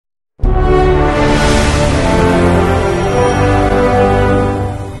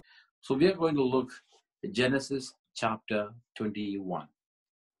So we are going to look at Genesis chapter 21.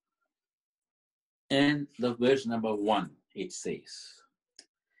 And the verse number 1, it says,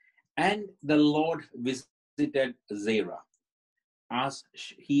 "And the Lord visited Zerah, as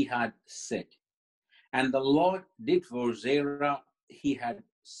he had said. And the Lord did for Zerah he had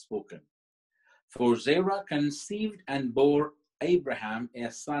spoken. For Zerah conceived and bore Abraham a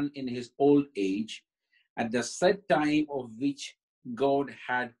son in his old age, at the set time of which God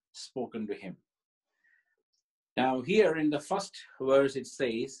had spoken to him." Now here in the first verse it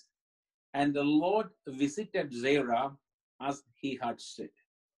says, "And the Lord visited Zerah as he had said."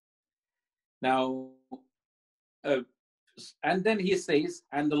 Now, and then he says,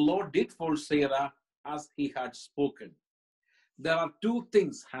 "And the Lord did for Sarah as he had spoken." There are two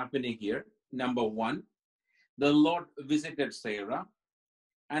things happening here. Number one, the Lord visited Sarah.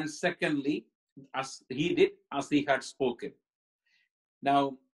 And secondly, as he did as he had spoken.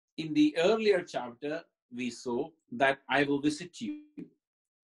 Now, in the earlier chapter, we saw that I will visit you.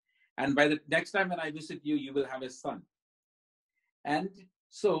 And by the next time when I visit you, you will have a son. And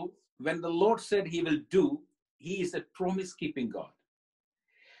so when the Lord said he will do, he is a promise-keeping God.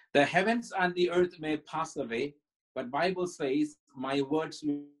 The heavens and the earth may pass away, but Bible says, my words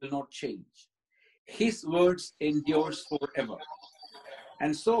will not change. His words endures forever.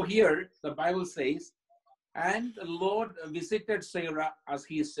 And so here the Bible says, and the Lord visited Sarah as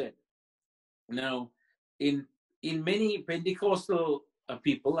he said. Now, in many Pentecostal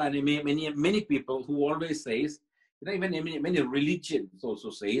people and many people who always says, even many religions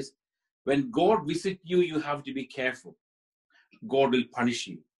also says, when God visits you, you have to be careful. God will punish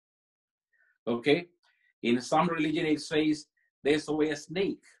you. Okay? In some religion, it says they saw a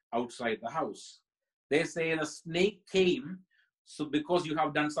snake outside the house. They say the snake came so because you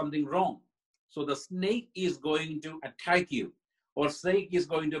have done something wrong. So the snake is going to attack you, or snake is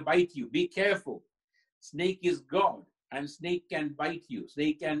going to bite you. Be careful. Snake is God, and snake can bite you.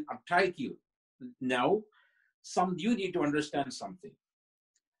 Snake can attack you. Now, you need to understand something.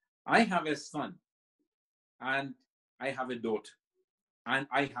 I have a son, and I have a daughter, and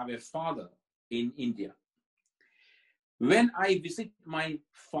I have a father in India. When I visit my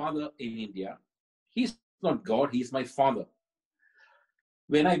father in India, he's not God, he's my father.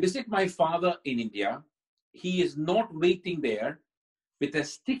 When I visit my father in India, he is not waiting there with a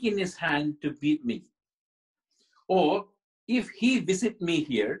stick in his hand to beat me. Or if he visits me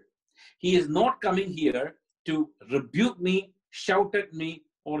here, he is not coming here to rebuke me, shout at me,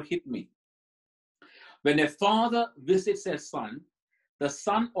 or hit me. When a father visits a son, the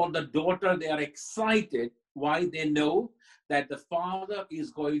son or the daughter, they are excited. Why? They know that the father is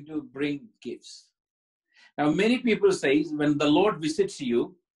going to bring gifts. Now, many people say when the Lord visits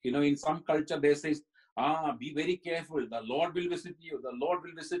you, in some culture they say, be very careful. The Lord will visit you. The Lord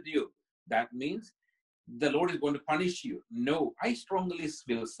will visit you. That means the Lord is going to punish you. No, I strongly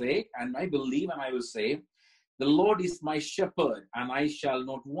will say, and I believe and I will say, the Lord is my shepherd and I shall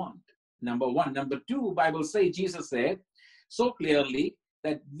not want. Number one. Number two, Bible says, Jesus said so clearly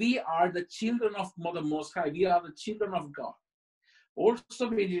that we are the children of Mother Most High. We are the children of God. Also,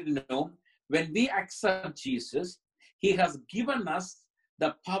 we need to know, when we accept Jesus, he has given us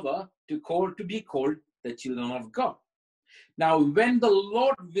the power to be called the children of God. Now, when the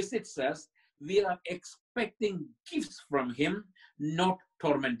Lord visits us, we are expecting gifts from him, not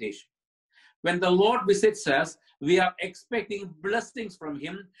tormentation. When the Lord visits us, we are expecting blessings from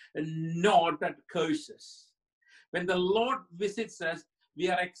him, not curses. When the Lord visits us, we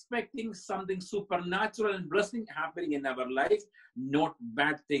are expecting something supernatural and blessing happening in our life, not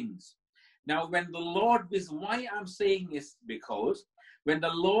bad things. Now, when the Lord why I'm saying is because when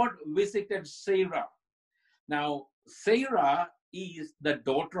the Lord visited Sarah, now Sarah is the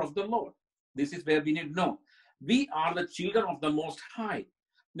daughter of the Lord. This is where we need to know. We are the children of the Most High.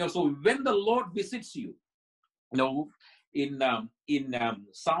 Now, so when the Lord visits you, in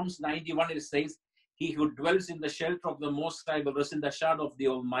Psalms 91 it says, he who dwells in the shelter of the Most High will rest in the shadow of the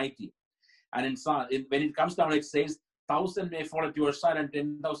Almighty. And when it comes down, it says, 1,000 may fall at your side and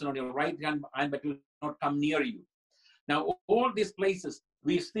 10,000 on your right hand, but will not come near you. Now, all these places,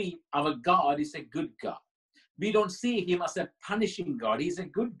 we see our God is a good God. We don't see him as a punishing God. He's a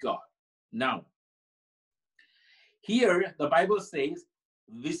good God. Now, here the Bible says,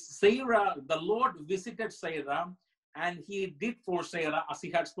 Sarah, the Lord visited Sarah, and he did for Sarah as he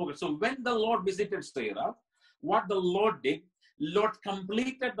had spoken. So when the Lord visited Sarah, what the Lord did, Lord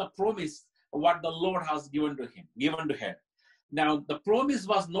completed the promise what the Lord has given to her. Now, the promise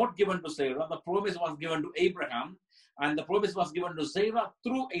was not given to Sarah. The promise was given to Abraham, and the promise was given to Sarah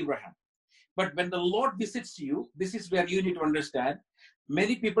through Abraham. But when the Lord visits you, this is where you need to understand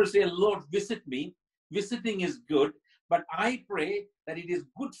Many people say, Lord, visit me. Visiting is good, but I pray that it is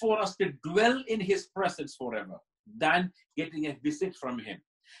good for us to dwell in his presence forever than getting a visit from him.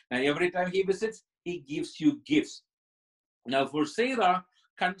 Now, every time he visits, he gives you gifts. Now, for Sarah,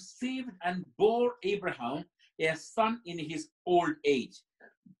 conceived and bore Abraham a son in his old age.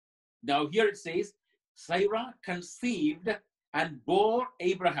 Now, here it says, Sarah conceived and bore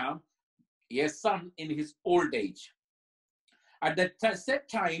Abraham a son in his old age, at the set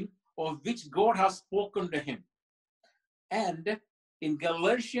time of which God has spoken to him. And in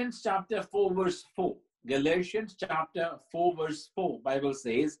Galatians chapter 4, verse 4, Galatians chapter 4, verse 4, Bible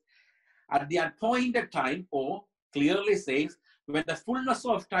says, at the appointed time, or clearly says, when the fullness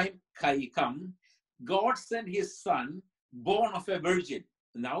of time come, God sent his son, born of a virgin.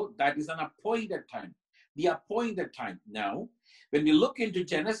 Now, that is an appointed time. The appointed time. Now, when we look into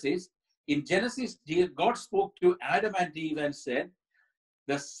Genesis, in Genesis, God spoke to Adam and Eve and said,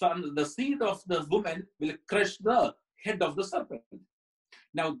 the seed of the woman will crush the head of the serpent.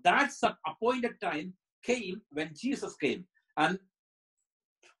 Now, that appointed time came when Jesus came. And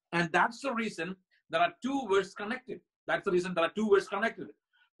that's the reason there are two words connected. That's the reason there are two words connected.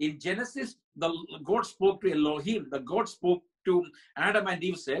 In Genesis, God spoke to Elohim. The God spoke to Adam and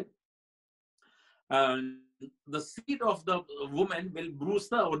Eve, said, the seed of the woman will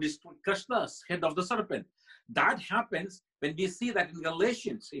bruise or crush the head of the serpent. That happens when we see that in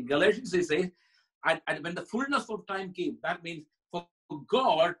Galatians. In Galatians, it says, and when the fullness of time came, that means for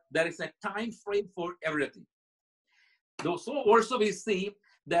God, there is a time frame for everything. So also we see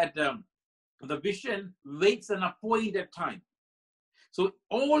that the vision waits an appointed time. So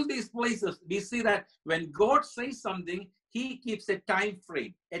all these places, we see that when God says something, he keeps a time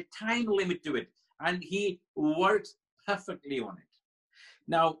frame, a time limit to it, and he works perfectly on it.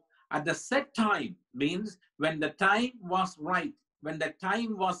 Now, at the set time means when the time was right, when the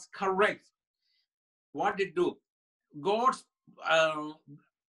time was correct, what did it do? God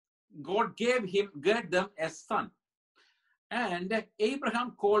gave them a son. And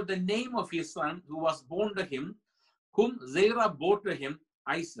Abraham called the name of his son who was born to him, whom Sarah bore to him,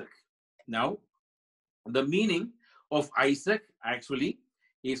 Isaac. Now, the meaning of Isaac actually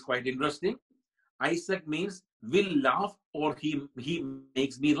is quite interesting. Isaac means will laugh, or he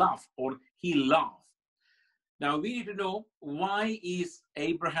makes me laugh, or he laughs. Now, we need to know why is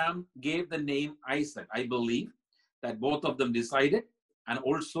Abraham gave the name Isaac. I believe that both of them decided, and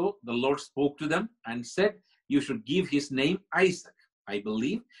also the Lord spoke to them and said, you should give his name Isaac. I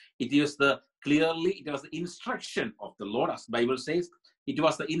believe it was the instruction of the Lord, as the Bible says, it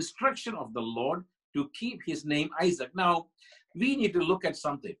was the instruction of the Lord to keep his name Isaac. Now, we need to look at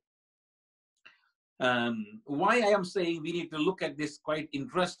something. Why I am saying we need to look at this quite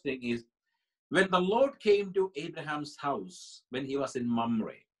interesting is when the Lord came to Abraham's house, when he was in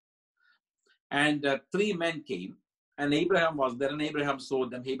Mamre, and three men came, and Abraham was there, and Abraham saw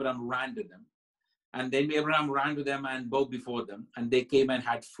them, Abraham ran to them. And then Abraham ran to them and bowed before them, and they came and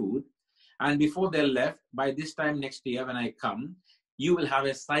had food. And before they left, by this time next year when I come,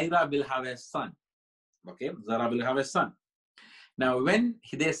 Sarah will have a son. Okay, Sarah will have a son. Now, when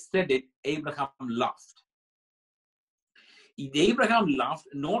they said it, Abraham laughed. Abraham laughed.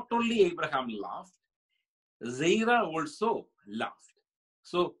 Not only Abraham laughed, Sarah also laughed.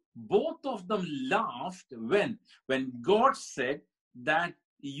 So both of them laughed when God said that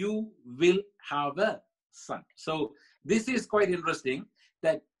you will have a son. So this is quite interesting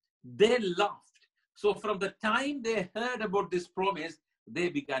that they laughed. So from the time they heard about this promise, they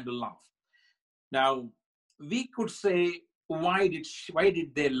began to laugh. Now, we could say, why did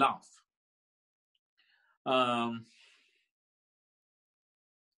they laugh? I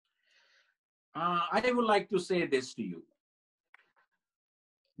would like to say this to you.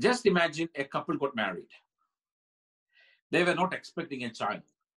 Just imagine a couple got married. They were not expecting a child.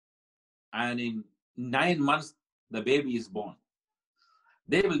 And in 9 months, the baby is born.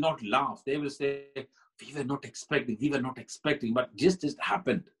 They will not laugh. They will say, we were not expecting, but just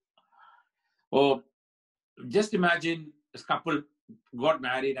happened. Or just imagine a couple got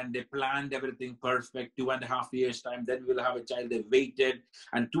married and they planned everything perfect, 2.5 years time, then we'll have a child. They waited,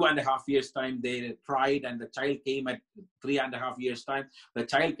 and 2.5 years time they tried, and the child came at 3.5 years time. The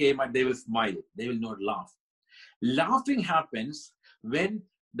child came and they will smile. They will not laugh. Laughing happens when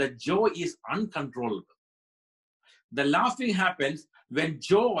the joy is uncontrollable. The laughing happens when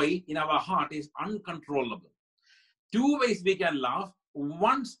joy in our heart is uncontrollable. Two ways we can laugh.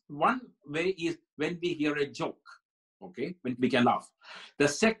 One way is when we hear a joke. Okay, when we can laugh. The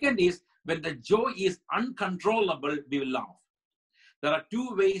second is when the joy is uncontrollable, we will laugh. There are two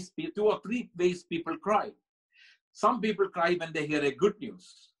or three ways people cry. Some people cry when they hear a good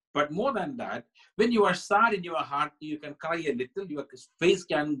news. But more than that, when you are sad in your heart, you can cry a little. Your face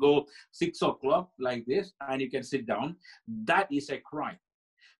can go 6 o'clock like this, and you can sit down. That is a cry.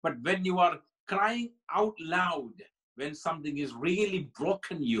 But when you are crying out loud, when something is really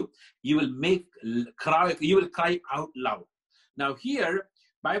broken you will cry out loud. Now here,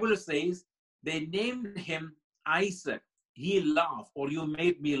 Bible says they named him Isaac. He laughed, or you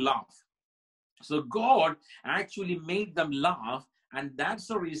made me laugh. So God actually made them laugh, and that's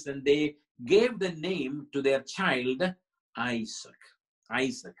the reason they gave the name to their child Isaac.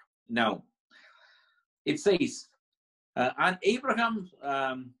 Isaac. Now it says, and Abraham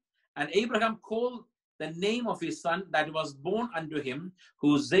called the name of his son that was born unto him,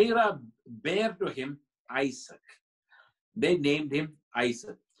 who Sarah bare to him, Isaac. They named him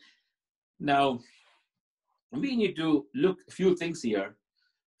Isaac. Now we need to look a few things here.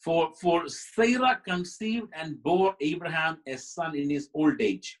 For Sarah conceived and bore Abraham a son in his old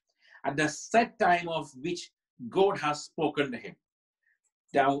age, at the set time of which God has spoken to him.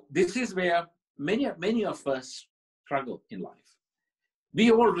 Now, this is where many of us struggle in life.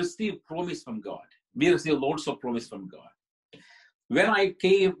 We all receive promise from God. We receive lots of promise from God. When I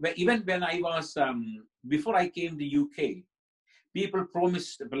came, even when I was, before I came to UK, people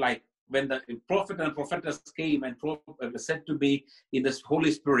promised, like, when the prophet and prophetess came and said to me in the Holy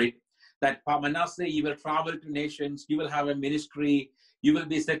Spirit that, Manasseh, you will travel to nations, you will have a ministry, you will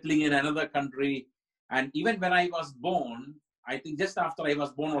be settling in another country. And even when I was born, I think just after I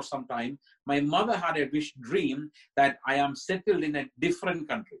was born or sometime, my mother had a dream that I am settled in a different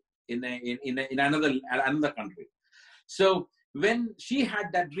country, in another country. So when she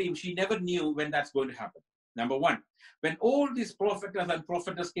had that dream, she never knew when that's going to happen. Number one, when all these prophets and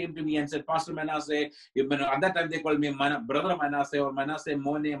prophetess came to me and said, Pastor Manasseh, at that time they called me Brother Manasseh or Manasseh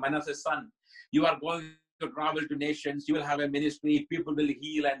Mone, Manasseh's son. You are going to travel to nations, you will have a ministry, people will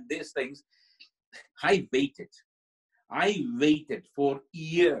heal and these things. I waited for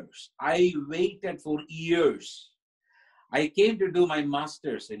years. I came to do my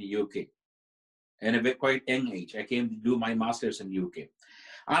master's in the UK. In a quite young age, I came to do my master's in the UK.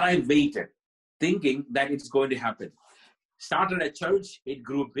 And I waited, thinking that it's going to happen. Started a church, it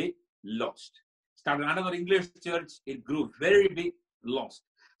grew big, lost. Started another English church, it grew very big, lost.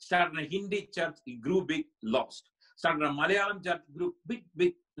 Started a Hindi church, it grew big, lost. Started a Malayalam church, grew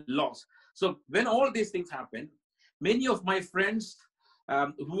big, lost. So when all these things happen, many of my friends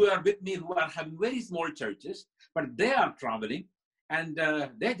who are with me, who are having very small churches, but they are traveling, and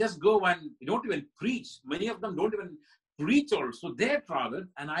they just go and don't even preach. Many of them don't even preach also. They travel,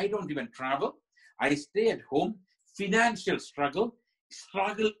 and I don't even travel. I stay at home. Financial struggle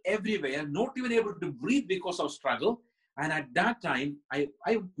everywhere, not even able to breathe because of struggle. And at that time, I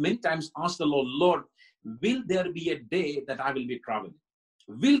many times asked the Lord, will there be a day that I will be traveling?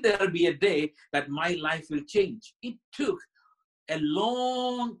 Will there be a day that my life will change? It took a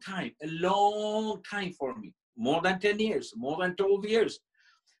long time for me. More than 10 years, more than 12 years,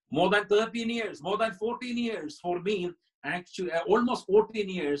 more than 13 years, more than 14 years for me, actually almost 14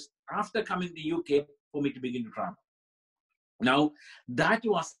 years after coming to UK for me to begin to travel. Now, that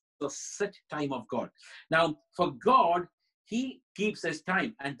was the set time of God. Now, for God, He keeps His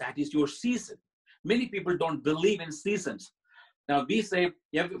time, and that is your season. Many people don't believe in seasons. Now, we say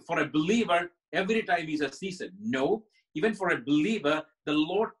for a believer, every time is a season. No, even for a believer, the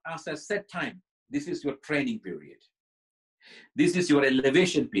Lord has a set time. This is your training period. This is your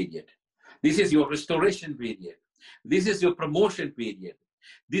elevation period. This is your restoration period. This is your promotion period.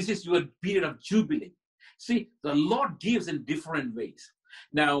 This is your period of jubilee. See, the Lord gives in different ways.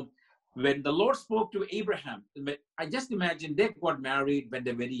 Now, when the Lord spoke to Abraham, I just imagine they got married when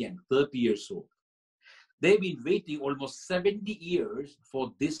they were very young, 30 years old. They've been waiting almost 70 years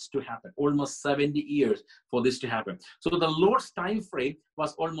for this to happen. Almost 70 years for this to happen. So the Lord's time frame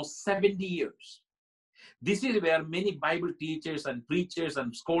was almost 70 years. This is where many Bible teachers and preachers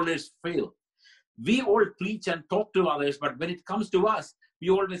and scholars fail. We all preach and talk to others, but when it comes to us, we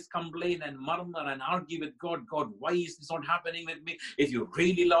always complain and murmur and argue with God. God, why is this not happening with me? If you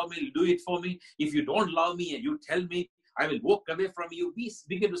really love me, do it for me. If you don't love me and you tell me, I will walk away from you. We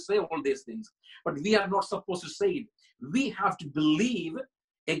begin to say all these things, but we are not supposed to say it. We have to believe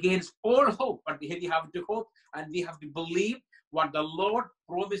against all hope, but we have to hope and we have to believe what the Lord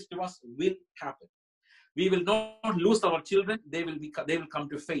promised to us will happen. We will not lose our children. They will come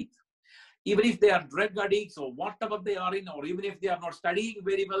to faith. Even if they are drug addicts or whatever they are in, or even if they are not studying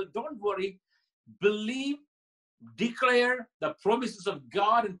very well, don't worry. Believe, declare the promises of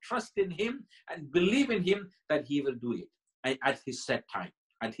God and trust in Him and believe in Him that He will do it at His set time,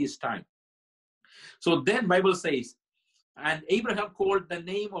 at His time. So then Bible says, and Abraham called the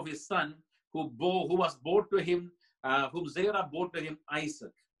name of his son who was born to him, whom Sarah bore to him,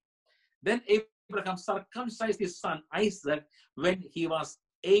 Isaac. Then Abraham circumcised his son Isaac when he was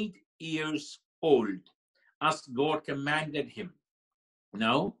 8 years old, as God commanded him.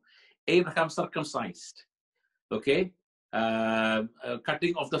 Now, Abraham circumcised, okay,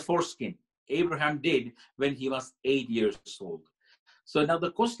 cutting of the foreskin. Abraham did when he was 8 years old. So now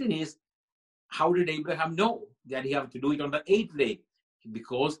the question is, how did Abraham know that he had to do it on the 8th day?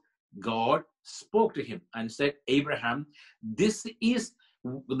 Because God spoke to him and said, Abraham, this is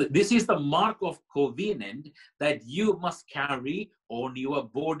the mark of covenant that you must carry on your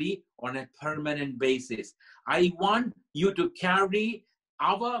body on a permanent basis. I want you to carry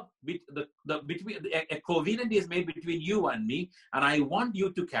between a covenant is made between you and me, and I want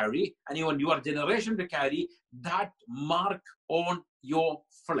you to carry, and you want your generation to carry that mark on your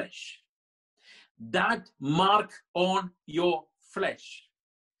flesh. That mark on your flesh.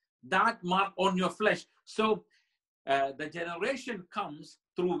 That mark on your flesh. So the generation comes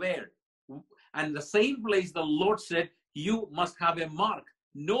through where? And the same place the Lord said, you must have a mark,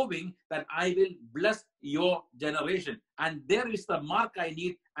 knowing that I will bless your generation. And there is the mark I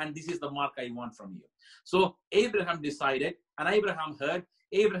need, and this is the mark I want from you. So Abraham decided, and Abraham heard.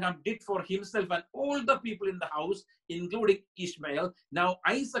 Abraham did for himself and all the people in the house, including Ishmael. Now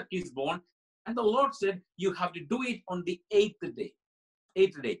Isaac is born, and the Lord said, you have to do it on the 8th day.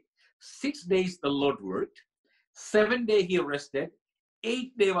 8th day. 6 days the Lord worked. 7th day he rested.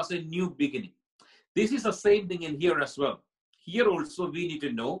 8th day was a new beginning. This is the same thing in here as well. Here also we need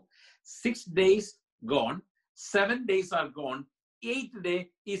to know 6 days gone, 7 days are gone, 8th day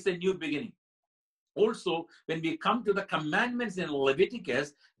is a new beginning. Also, when we come to the commandments in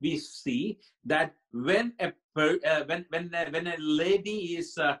Leviticus, we see that when a lady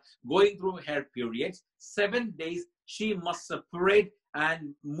is going through her periods, 7 days she must separate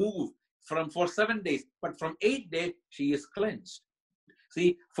and move for 7 days, but from 8th day she is cleansed.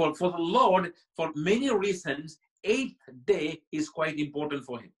 See, for the Lord, for many reasons, 8th day is quite important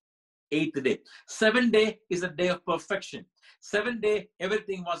for him. 8th day. 7th day is a day of perfection. 7th day,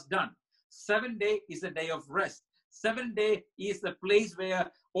 everything was done. 7th day is a day of rest. 7th day is the place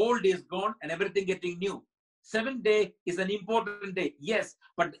where old is gone and everything getting new. 7th day is an important day, yes,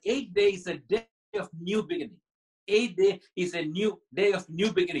 but 8th day is a day of new beginning. 8th day is a new day of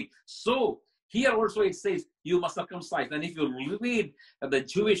new beginning. So here also it says you must circumcise. And if you read the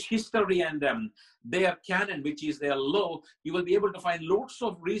Jewish history and their canon, which is their law, you will be able to find lots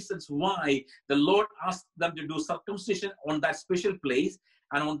of reasons why the Lord asked them to do circumcision on that special place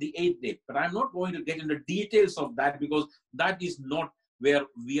and on the 8th day. But I'm not going to get into details of that because that is not where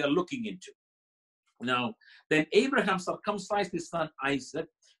we are looking into. Now, then Abraham circumcised his son Isaac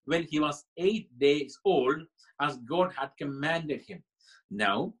when he was 8 days old, as God had commanded him.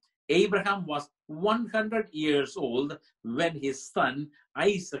 Now, Abraham was 100 years old when his son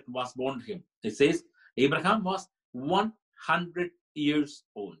Isaac was born to him. It says Abraham was 100 years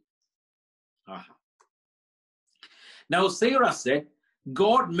old. Aha. Now Sarah said,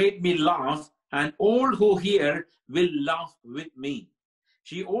 God made me laugh, and all who hear will laugh with me.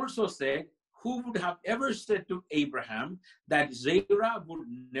 She also said, who would have ever said to Abraham that Sarah would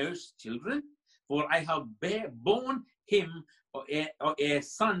nurse children? For I have borne him a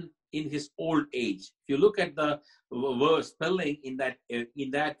son in his old age. If you look at the word spelling in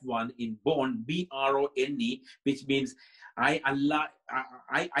that one, in born, B-R-O-N-E, which means I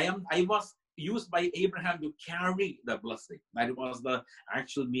was used by Abraham to carry the blessing. That was the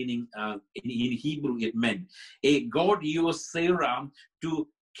actual meaning. In Hebrew it meant God used Sarah to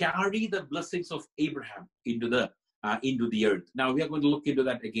carry the blessings of Abraham into the earth. Now we are going to look into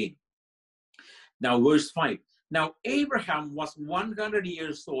that again. Now verse 5. Now Abraham was 100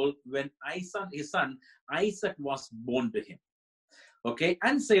 years old when his son Isaac was born to him. Okay,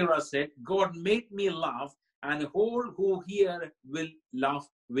 and Sarah said, God made me laugh, and all who hear will laugh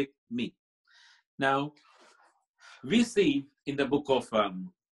with me. Now, we see in the book of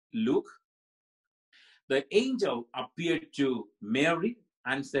Luke, the angel appeared to Mary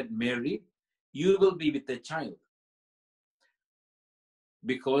and said, Mary, you will be with a child,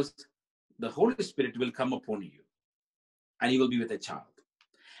 because the Holy Spirit will come upon you, and you will be with a child.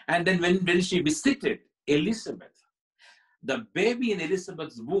 And then when she visited Elizabeth, the baby in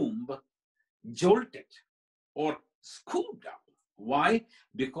Elizabeth's womb jolted or scooped up. Why?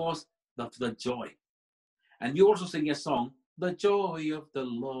 Because of the joy. And we also sing a song, the joy of the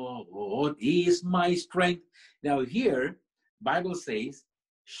Lord is my strength. Now here, Bible says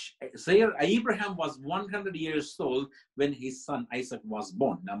Abraham was 100 years old when his son Isaac was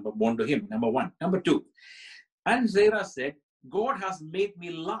born to him, number one. Number two, and Sarah said, God has made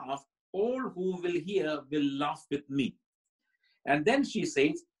me laugh. All who will hear will laugh with me. And then she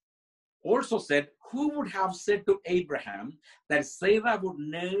also said, who would have said to Abraham that Sarah would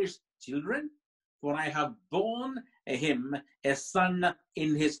nurse children? For I have borne him a son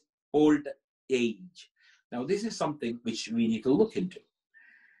in his old age. Now, this is something which we need to look into.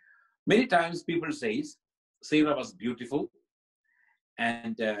 Many times people say Sarah was beautiful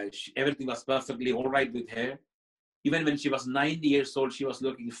and everything was perfectly all right with her. Even when she was 90 years old, she was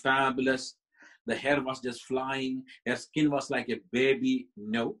looking fabulous. The hair was just flying. Her skin was like a baby.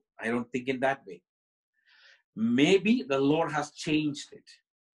 No, I don't think in that way. Maybe the Lord has changed it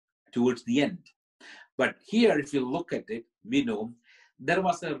towards the end. But here, if you look at it, we know there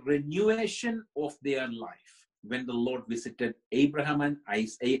was a renewation of their life when the Lord visited Abraham and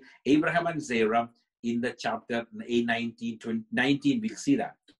Sarah in the chapter 19, we'll see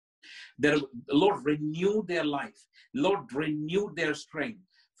that. The Lord renewed their life. Lord renewed their strength.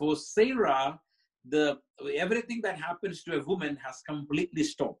 For Sarah, everything that happens to a woman has completely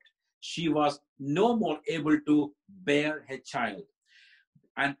stopped. She was no more able to bear her child.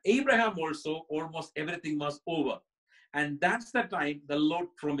 And Abraham also, almost everything was over. And that's the time the Lord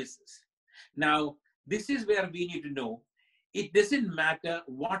promises. Now, this is where we need to know, it doesn't matter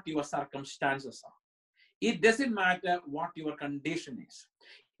what your circumstances are. It doesn't matter what your condition is.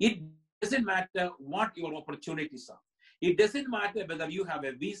 It doesn't matter what your opportunities are. It doesn't matter whether you have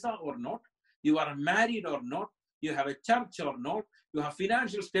a visa or not, you are married or not, you have a church or not, you have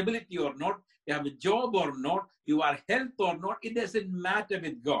financial stability or not, you have a job or not, you are health or not. It doesn't matter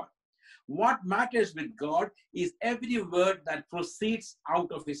with God. What matters with God is every word that proceeds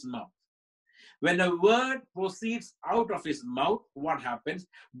out of his mouth. When a word proceeds out of his mouth, what happens?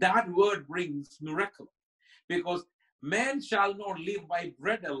 That word brings miracle. Because man shall not live by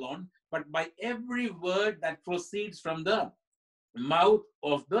bread alone, but by every word that proceeds from the mouth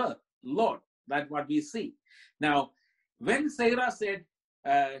of the Lord. That's what we see. Now, when Sarah said,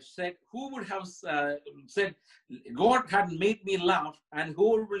 who would have said, God had made me laugh, and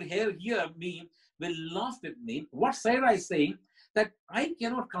who will hear me will laugh with me. What Sarah is saying, that I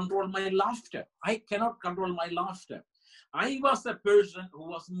cannot control my laughter. I cannot control my laughter. I was a person who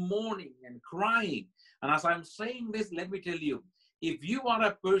was mourning and crying. And as I'm saying this, let me tell you, if you are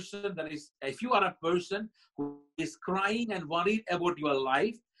a person who is crying and worried about your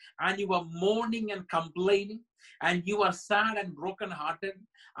life, and you are mourning and complaining, and you are sad and brokenhearted,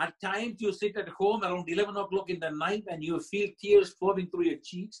 at times you sit at home around 11 o'clock in the night and you feel tears flowing through your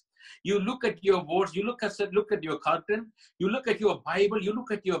cheeks. You look at your words, you look at your curtain, you look at your Bible, you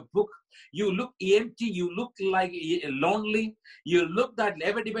look at your book, you look empty, you look like lonely, you look that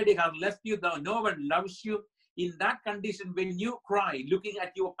everybody has left you, no one loves you. In that condition, when you cry, looking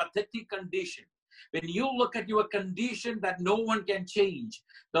at your pathetic condition, when you look at your condition that no one can change,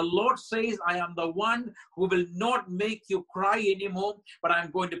 the Lord says, I am the one who will not make you cry anymore, but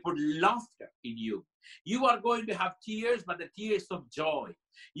I'm going to put laughter in you. You are going to have tears, but the tears of joy.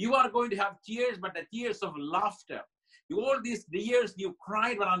 You are going to have tears, but the tears of laughter. All these years you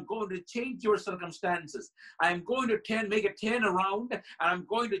cried, but I'm going to change your circumstances. I'm going to make a turn around, and I'm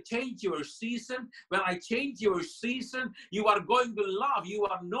going to change your season. When I change your season, you are going to laugh. You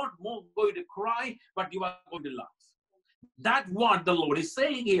are not more going to cry, but you are going to laugh. That's what the Lord is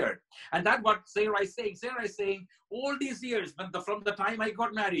saying here. And that's what Sarah is saying. Sarah is saying, all these years, from the time I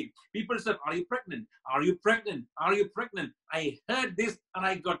got married, people said, are you pregnant? Are you pregnant? Are you pregnant? I heard this and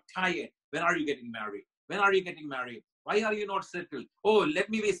I got tired. When are you getting married? When are you getting married? Why are you not settled? Oh, let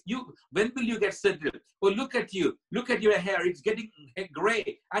me waste you. When will you get settled? Oh, look at you. Look at your hair. It's getting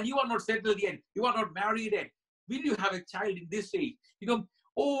gray. And you are not settled yet. You are not married yet. Will you have a child in this age?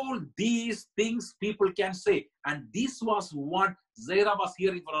 All these things people can say. And this was what Sarah was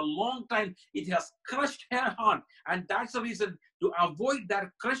hearing for a long time. It has crushed her heart. And that's the reason, to avoid that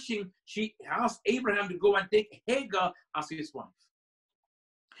crushing, she asked Abraham to go and take Hagar as his wife.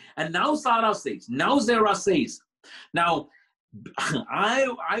 And now Sarah says, now, I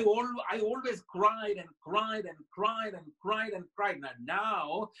always cried and cried and cried and cried and cried.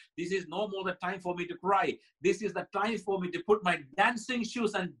 Now, this is no more the time for me to cry. This is the time for me to put my dancing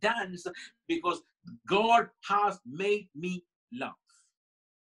shoes and dance, because God has made me laugh.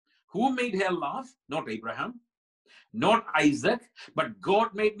 Who made her laugh? Not Abraham, not Isaac, but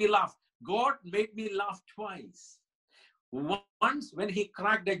God made me laugh. God made me laugh twice. Once when he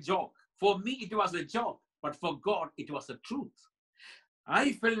cracked a joke. For me, it was a joke. But for God, it was the truth.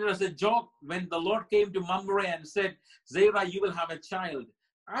 I felt it was a joke when the Lord came to Mamre and said, Sarah, you will have a child.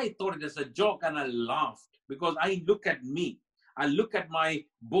 I thought it was a joke and I laughed because I look at me. I look at my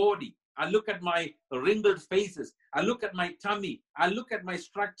body. I look at my wrinkled faces. I look at my tummy. I look at my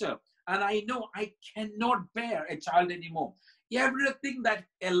structure. And I know I cannot bear a child anymore. Everything that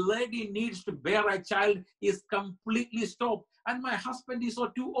a lady needs to bear a child is completely stopped. And my husband is so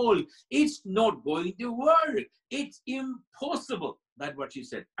too old. It's not going to work. It's impossible. That's what she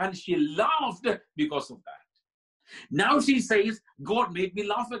said. And she laughed because of that. Now she says, God made me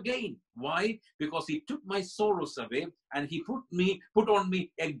laugh again. Why? Because he took my sorrows away and he put on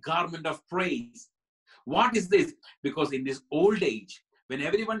me a garment of praise. What is this? Because in this old age, when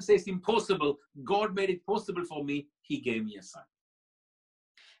everyone says impossible, God made it possible for me. He gave me a son.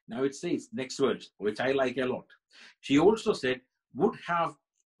 Now it says, next verse, which I like a lot. She also said, who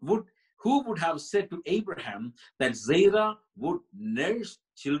would have said to Abraham that Sarah would nurse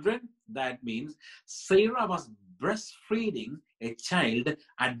children? That means Sarah was breastfeeding a child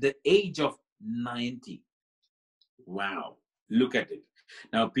at the age of 90. Wow, look at it.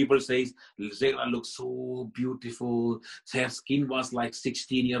 Now people say Sarah looks so beautiful. Her skin was like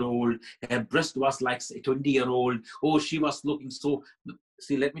 16-year-old. Her breast was like 20-year-old. Oh, she was looking so.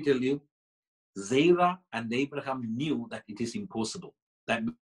 See, let me tell you, Sarah and Abraham knew that it is impossible. That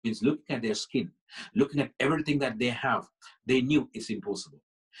means looking at their skin, looking at everything that they have, they knew it's impossible.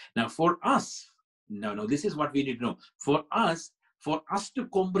 Now for us, no, this is what we need to know. For us to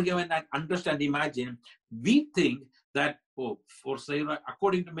comprehend and understand, imagine, we think that, for Sarah,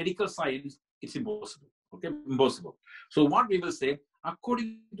 according to medical science, it's impossible. Okay, impossible. So what we will say,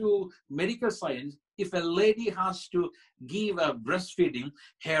 according to medical science, if a lady has to give a breastfeeding,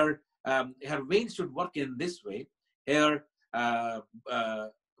 her veins should work in this way. Her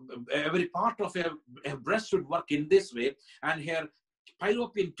every part of her breast should work in this way, and her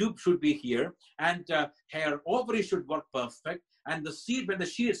fallopian tube should be here, and her ovary should work perfect. And the seed, when the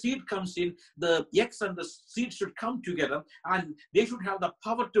seed comes in, the eggs and the seed should come together, and they should have the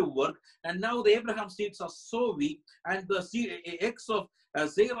power to work. And now the Abraham seeds are so weak, and the eggs of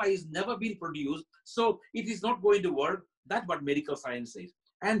Sarah is never been produced, so it is not going to work. That's what medical science says.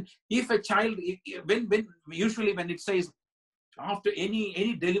 And if a child, usually when it says after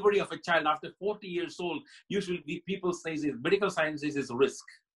any delivery of a child after 40 years old, usually people say this, medical science says is risk.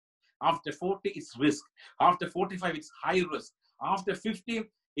 After 40, it's risk. After 45, it's high risk. After 50,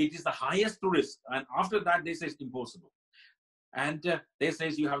 it is the highest risk. And after that, they say it's impossible. And they say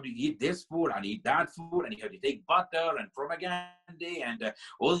you have to eat this food and eat that food, and you have to take butter and pomegranate and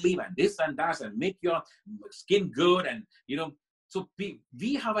olive and this and that, and make your skin good. And, so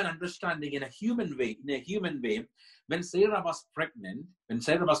we have an understanding in a human way, when Sarah was pregnant,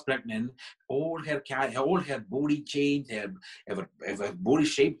 all her body changed, her body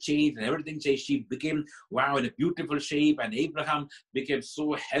shape changed, and everything changed. She became, in a beautiful shape, and Abraham became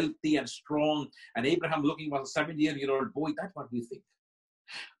so healthy and strong, and Abraham looking was a 70-year-old boy. That's what we think.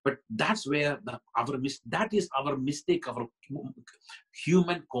 But that's where that is our mistake, our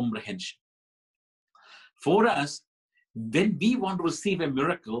human comprehension. For us, when we want to receive a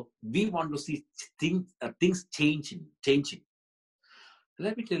miracle, we want to see things changing.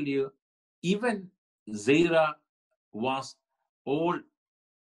 Let me tell you, even Sarah was all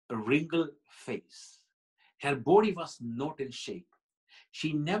a wrinkled face. Her body was not in shape.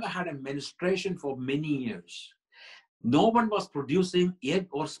 She never had a menstruation for many years. No one was producing egg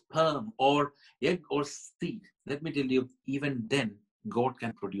or sperm or egg or seed. Let me tell you, even then, God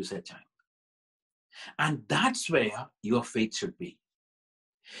can produce a child. And that's where your faith should be.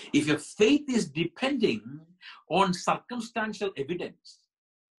 If your faith is depending on circumstantial evidence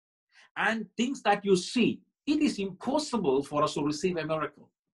and things that you see, it is impossible for us to receive a miracle.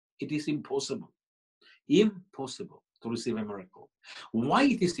 It is impossible. Impossible to receive a miracle. Why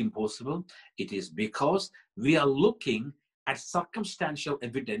it is impossible? It is because we are looking at circumstantial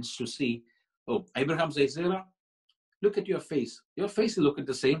evidence to see, Abraham says, Sarah, look at your face. Your face will look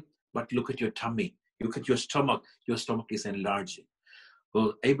the same, but look at your tummy. Look at your stomach. Your stomach is enlarging.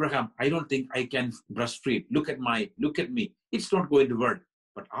 Oh, Abraham, I don't think I can breastfeed. Look at me. It's not going to work.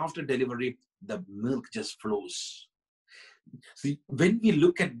 But after delivery, the milk just flows. See, when we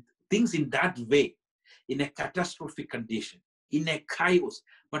look at things in that way, in a catastrophic condition, in a chaos,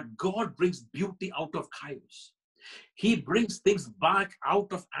 but God brings beauty out of chaos. He brings things back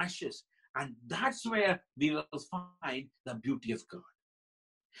out of ashes. And that's where we will find the beauty of God.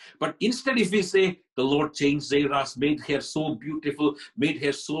 But instead, if we say the Lord changed Sarah, made her so beautiful, made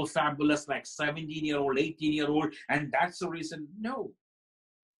her so fabulous, like 17-year-old, 18-year-old, and that's the reason, no.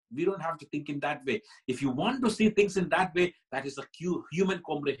 We don't have to think in that way. If you want to see things in that way, that is a human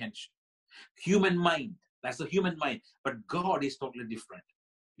comprehension, human mind. That's a human mind. But God is totally different.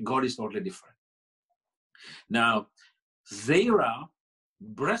 God is totally different. Now, Sarah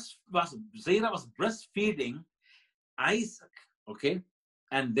was breastfeeding Isaac, okay?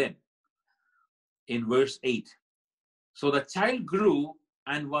 And then in verse 8, so the child grew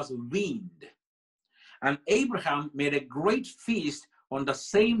and was weaned. And Abraham made a great feast on the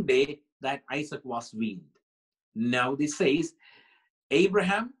same day that Isaac was weaned. Now this says,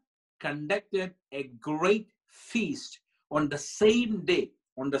 Abraham conducted a great feast on the same day,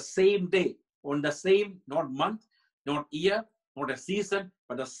 not month, not year, not a season,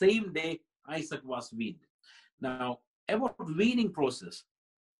 but the same day Isaac was weaned. Now, about weaning process,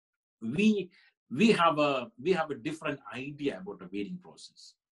 we have a different idea about the weaning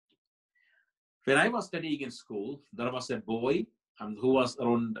process. When I was studying in school, there was a boy who was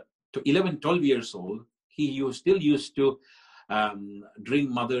around 11, 12 years old. He still used to drink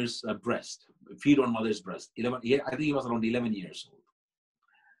mother's breast, feed on mother's breast. I think he was around 11 years old.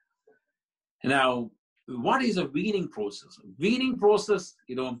 Now, what is a weaning process? Weaning process,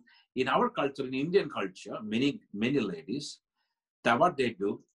 in our culture, in Indian culture, many ladies, that what they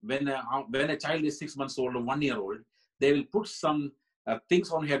do, when a child is 6 months old or 1 year old, they will put some things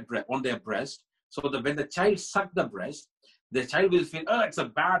on their breast, so that when the child sucks the breast, the child will feel, oh, it's a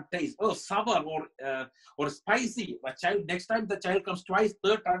bad taste, oh, sour or spicy. Next time the child comes twice,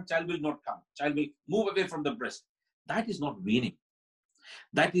 third time child will not come. Child will move away from the breast. That is not weaning.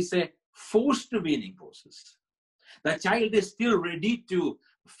 That is a forced weaning process. The child is still ready to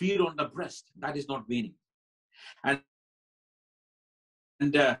feed on the breast. That is not weaning.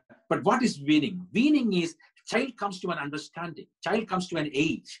 But what is weaning? Weaning is child comes to an understanding. Child comes to an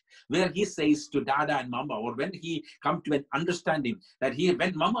age where he says to Dada and Mama, or when he comes to an understanding that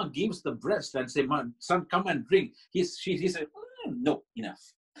when Mama gives the breast and say, son, come and drink, he says, no,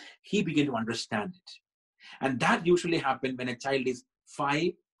 enough. He began to understand it. And that usually happens when a child is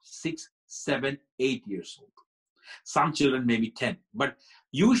 5, 6, 7, 8 years old. Some children may be 10, but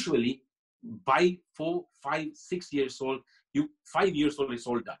usually by 4, 5, 6 years old, 5 years old is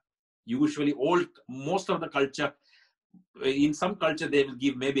all done. Usually most of the culture, in some culture they will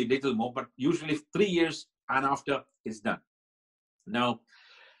give maybe a little more, but usually 3 years and after it's done. Now,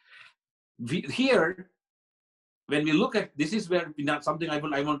 here, when we look at, this is where something I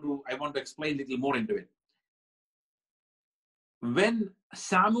want to explain a little more into it. When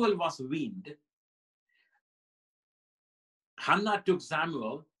Samuel was weaned, Hannah took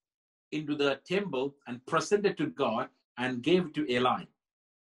Samuel into the temple and presented to God and gave to Eli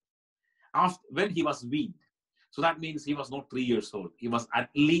when he was weaned. So that means he was not 3 years old. He was at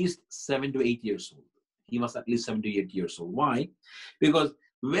least 7 to 8 years old. Why? Because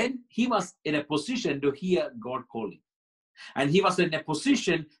when he was in a position to hear God calling, and he was in a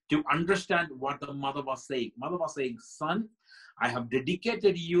position to understand what the mother was saying. Mother was saying, son, I have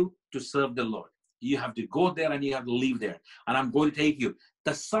dedicated you to serve the Lord. You have to go there and you have to live there. And I'm going to take you.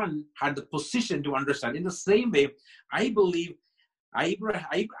 The son had the position to understand. In the same way, I believe Sarah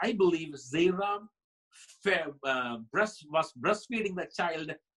was breastfeeding the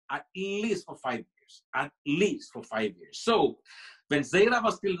child at least for 5 years. So when Sarah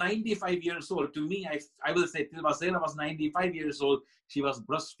was still 95 years old, to me, I will say till Sarah was 95 years old, she was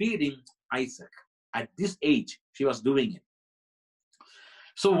breastfeeding Isaac. At this age, she was doing it.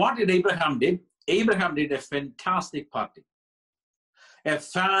 So what did Abraham do? Abraham did a fantastic party. A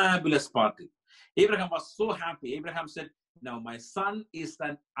fabulous party. Abraham was so happy. Abraham said, now my son is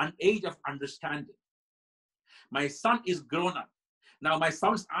an age of understanding. My son is grown up. Now my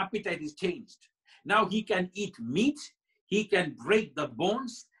son's appetite is changed. Now he can eat meat. He can break the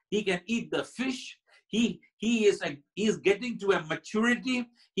bones. He can eat the fish. He is getting to a maturity.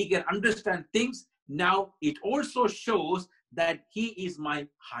 He can understand things. Now it also shows that he is my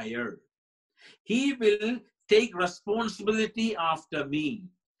hire. He will take responsibility after me.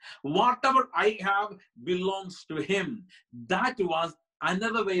 Whatever I have belongs to him. That was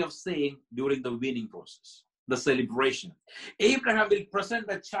another way of saying during the weaning process, the celebration. Abraham will present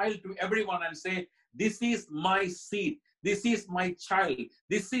the child to everyone and say, this is my seed. This is my child.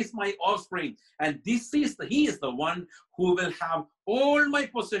 This is my offspring. And he is the one who will have all my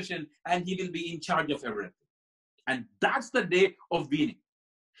possession and he will be in charge of everything. And that's the day of weaning.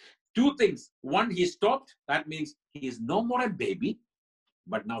 Two things. One, he stopped. That means he is no more a baby,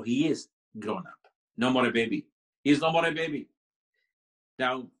 but now he is grown up. No more a baby. He is no more a baby.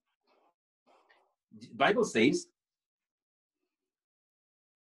 Now, the Bible says,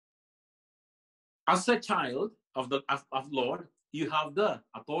 as a child of Lord, you have the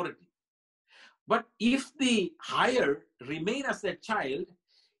authority. But if the hire remain as a child,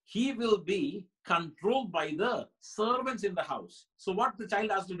 he will be controlled by the servants in the house. So what the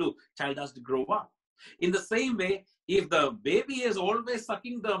child has to do? Child has to grow up. In the same way, if the baby is always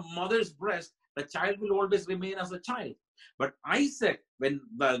sucking the mother's breast, the child will always remain as a child. But Isaac, when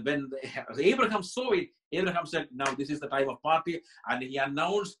Abraham saw it, Abraham said, now this is the time of party. And he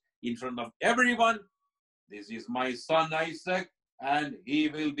announced in front of everyone, this is my son Isaac, and he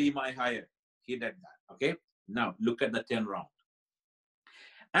will be my heir. He did that. Okay. Now look at the turnaround.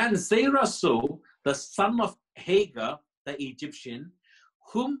 And Sarah saw the son of Hagar, the Egyptian,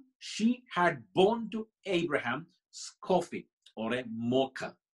 whom she had borne to Abraham, scoffing, or a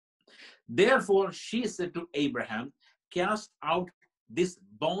mocker. Therefore she said to Abraham, cast out this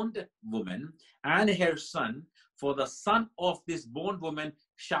bond woman and her son, for the son of this bond woman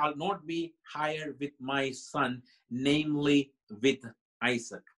shall not be heir with my son, namely with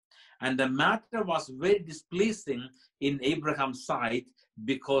Isaac. And the matter was very displeasing in Abraham's sight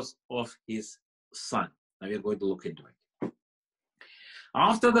because of his son. Now we are going to look into it.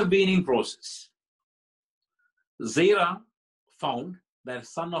 After the weaning process, Sarah found that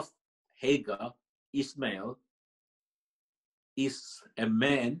son of Hagar, Ishmael, is a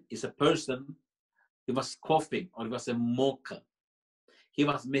man, is a person. He was scoffing, or he was a mocker. He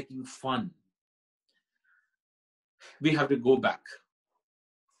was making fun. We have to go back.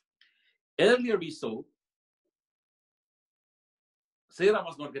 Earlier we saw Sarah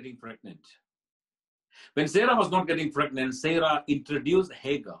was not getting pregnant. When Sarah was not getting pregnant, Sarah introduced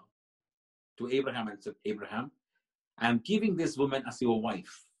Hagar to Abraham and said, Abraham, I am giving this woman as your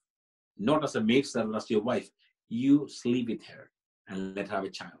wife, not as a maidservant, as your wife. You sleep with her and let her have a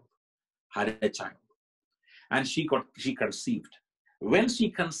child. Had a child. And she conceived. When she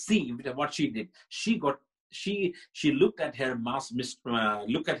conceived, what she did, she looked at her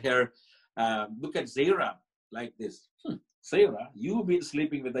look at Sarah like this. Sarah, you've been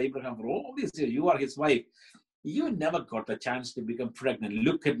sleeping with Abraham for all these years. You are his wife. You never got the chance to become pregnant.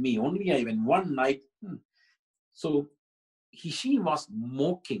 Look at me. Only even one night. So she was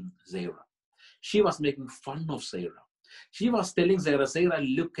mocking Sarah. She was making fun of Sarah. She was telling Sarah, Sarah,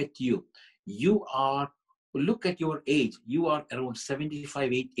 look at you. Look at your age. You are around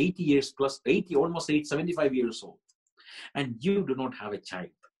 75, 80 years plus, 80, almost 75 years old. And you do not have a child.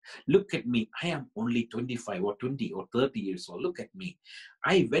 Look at me. I am only 25 or 20 or 30 years old. Look at me.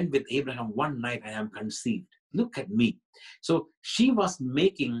 I went with Abraham one night. I am conceived. Look at me. So she was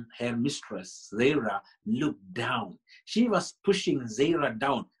making her mistress, Sarah, look down. She was pushing Sarah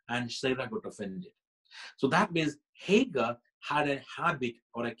down, and Sarah got offended. So that means Hagar had a habit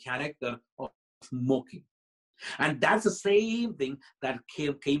or a character of mocking. And that's the same thing that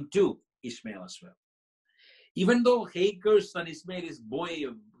came to Ishmael as well. Even though Hagar's son Ishmael is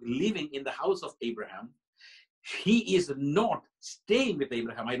living in the house of Abraham, he is not staying with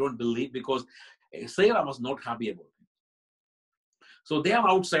Abraham, I don't believe, because Sarah was not happy about it. So they are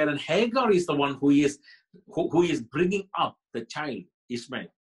outside, and Hagar is the one who is bringing up the child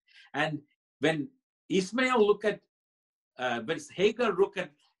Ishmael. And when Ishmael when Hagar look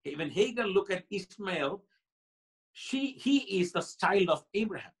at Ishmael, he is the child of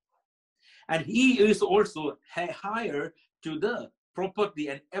Abraham. And he is also heir to the property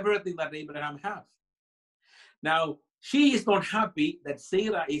and everything that Abraham has. Now, she is not happy that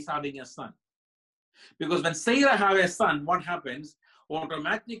Sarah is having a son. Because when Sarah has a son, what happens?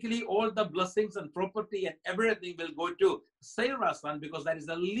 Automatically, all the blessings and property and everything will go to Sarah's son, because that is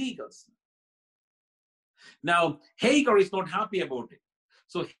a legal son. Now, Hagar is not happy about it.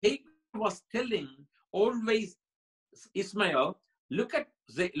 So Hagar was telling always Ishmael, look at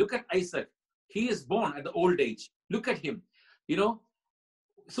Isaac. He is born at the old age. Look at him.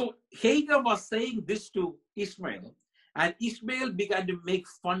 So Hagar was saying this to Ishmael, and Ishmael began to make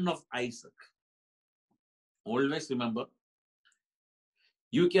fun of Isaac. Always remember,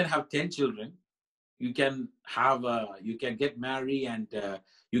 you can have 10 children. You can get married, and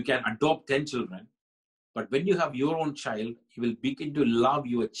you can adopt 10 children. But when you have your own child, you will begin to love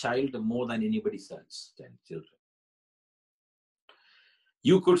your child more than anybody else. 10 children.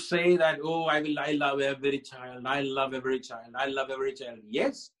 You could say that, oh, I love every child. I love every child. I love every child.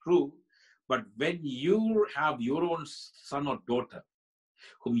 Yes, true. But when you have your own son or daughter,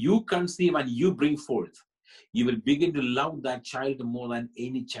 whom you conceive and you bring forth, you will begin to love that child more than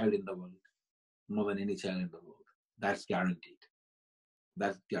any child in the world. More than any child in the world. That's guaranteed.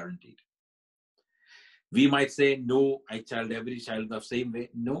 That's guaranteed. We might say, no, I child every child the same way.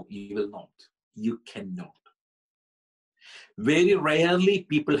 No, you will not. You cannot. Very rarely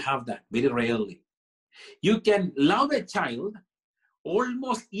people have that. Very rarely. You can love a child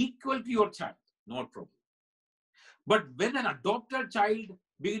almost equal to your child. No problem. But when an adopted child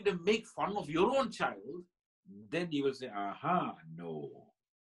begin to make fun of your own child, then you will say, aha, no.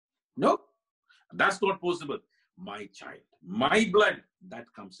 No, that's not possible. My child, my blood, that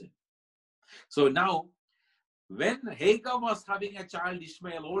comes in. So now, when Hagar was having a child,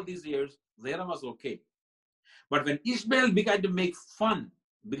 Ishmael, all these years, Sarah was okay. But when Ishmael began to make fun,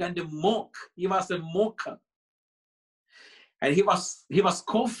 began to mock, he was a mocker. And he was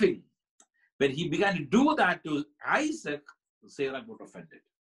coughing. When he began to do that to Isaac, Sarah got offended.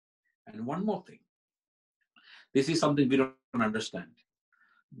 And one more thing. This is something we don't understand.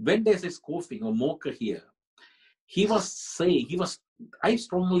 When there's a scoffing or mocker here, he was saying, I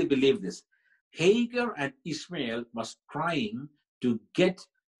strongly believe this. Hagar and Ishmael was trying to get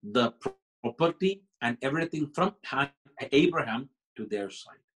the property and everything from Abraham to their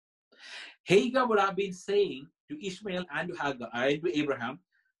side. Hagar would have been saying to Ishmael and to Hagar and to Abraham,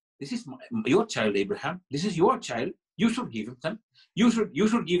 this is your child, Abraham. This is your child. You should give him some. You should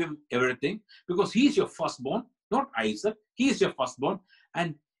give him everything because he is your firstborn, not Isaac. He is your firstborn.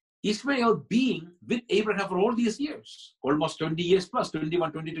 And Ishmael being with Abraham for all these years, almost 20 years plus,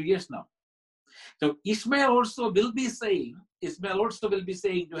 21, 22 years now. So Ishmael also will be saying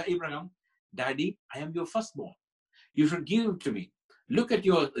to Abraham, Daddy, I am your firstborn. You should give him to me. Look at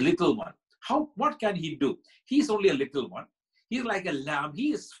your little one. What can he do? He's only a little one. He's like a lamb.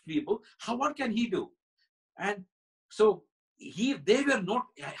 He is feeble. What can he do? And so they were not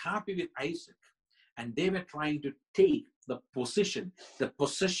happy with Isaac. And they were trying to take the possession,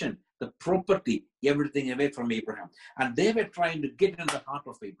 the property, everything away from Abraham. And they were trying to get in the heart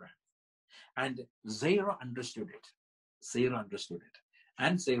of Abraham. And Sarah understood it.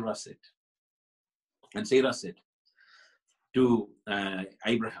 And Sarah said to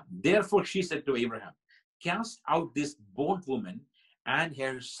Abraham, therefore she said to Abraham, cast out this bondwoman and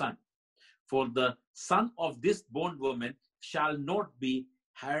her son, for the son of this bondwoman shall not be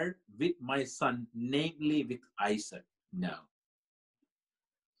her with my son, namely with Isaac. Now,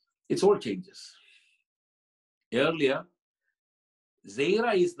 it's all changes. Earlier,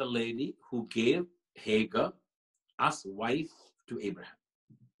 Sarah is the lady who gave Hagar as wife to Abraham.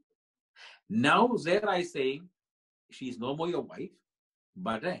 Now Sarah is saying, she is no more your wife,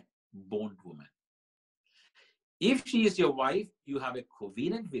 but a bondwoman. If she is your wife, you have a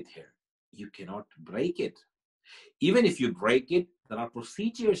covenant with her. You cannot break it. Even if you break it, there are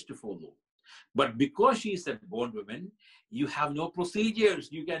procedures to follow. But because she is a bondwoman, you have no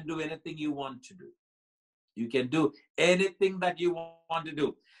procedures. You can do anything you want to do. You can do anything that you want to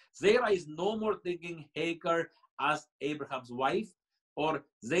do. Sarah is no more thinking Hagar as Abraham's wife, or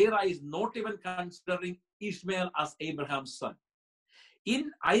Sarah is not even considering Ishmael as Abraham's son.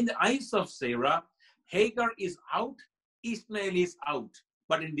 In the eyes of Sarah, Hagar is out, Ishmael is out.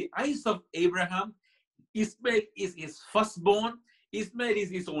 But in the eyes of Abraham, Ishmael is his firstborn, Ishmael is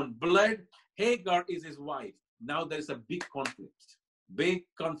his own blood, Hagar is his wife. Now there is a big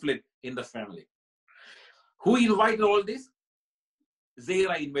conflict in the family. Who invited all this?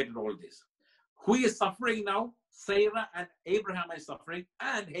 Sarah invited all this. Who is suffering now? Sarah and Abraham are suffering,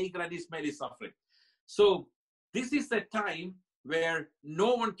 and Hagar and Ishmael is suffering. So this is a time where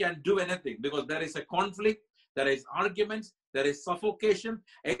no one can do anything because there is a conflict, there is arguments, there is suffocation.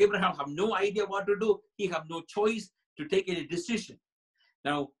 Abraham have no idea what to do. He have no choice to take any decision.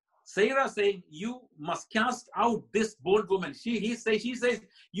 Now, Sarah saying, you must cast out this bondwoman. She says,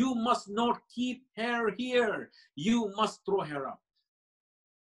 you must not keep her here. You must throw her out.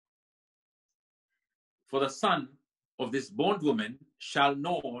 For the son of this bondwoman shall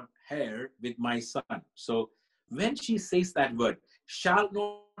not heir with my son. So when she says that word, shall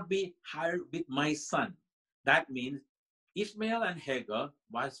not be hired with my son, that means Ishmael and Hagar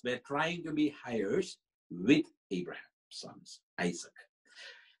were trying to be heirs with Abraham's sons, Isaac.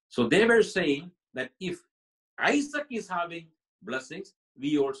 So they were saying that if Isaac is having blessings,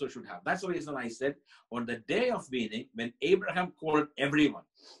 we also should have. That's the reason I said on the day of weaning, when Abraham called everyone,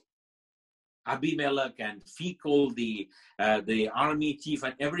 Abimelech and Phicol, the army chief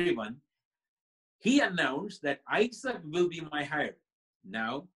and everyone, he announced that Isaac will be my heir.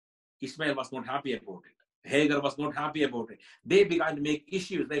 Now, Ishmael was not happy about it. Hagar was not happy about it. They began to make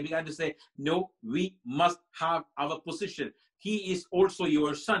issues. They began to say, no, we must have our position. He is also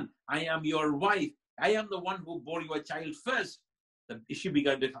your son. I am your wife. I am the one who bore your child first. The issue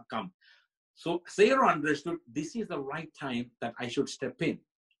began to come. So Sarah understood this is the right time that I should step in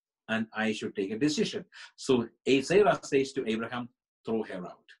and I should take a decision. So Sarah says to Abraham, throw her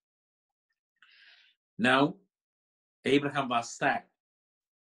out. Now, Abraham was sad.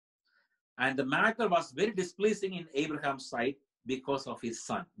 And the matter was very displeasing in Abraham's sight because of his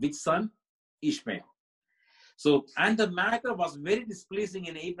son. Which son? Ishmael. So, and the matter was very displeasing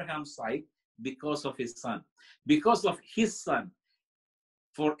in Abraham's sight because of his son. Because of his son.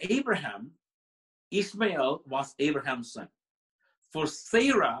 For Abraham, Ishmael was Abraham's son. For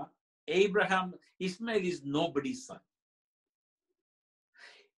Sarah, Ishmael is nobody's son.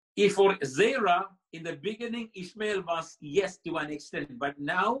 If for Sarah, in the beginning, Ishmael was, yes, to an extent, but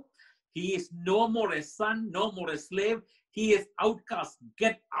now he is no more a son, no more a slave. He is outcast.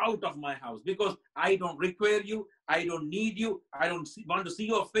 Get out of my house, because I don't require you. I don't need you. I don't want to see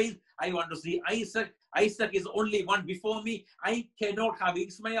your face. I want to see Isaac. Isaac is only one before me. I cannot have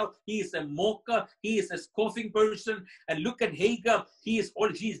Ishmael. He is a mocker. He is a scoffing person. And look at Hagar. She is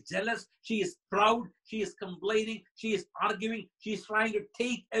jealous. She is proud. She is complaining. She is arguing. She is trying to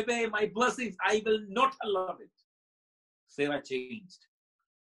take away my blessings. I will not allow it. Sarah changed.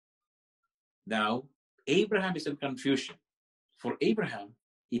 Now, Abraham is in confusion. For Abraham,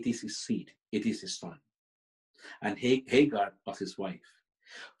 it is his seed. It is his son. And Hagar was his wife.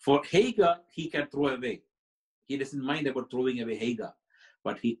 For Hagar, he can throw away. He doesn't mind about throwing away Hagar,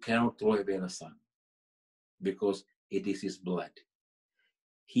 but he cannot throw away the son because it is his blood.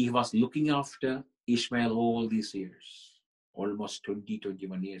 He was looking after Ishmael all these years, almost 20,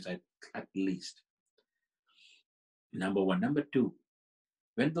 21 years at least. Number one. Number two,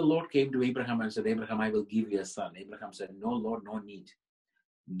 when the Lord came to Abraham and said, Abraham, I will give you a son. Abraham said, no, Lord, no need.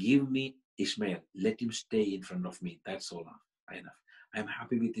 Give me Ishmael. Let him stay in front of me. That's all enough. I'm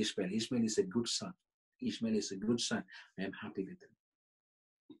happy with Ishmael. Ishmael is a good son. Ishmael is a good son. I am happy with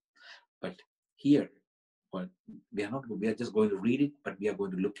him. But here, well, we are just going to read it, but we are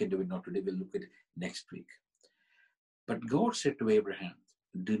going to look into it not today. We'll look at it next week. But God said to Abraham,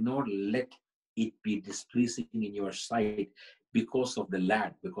 do not let it be displeasing in your sight because of the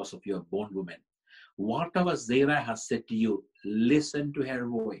lad, because of your bondwoman. Whatever Sarah has said to you, listen to her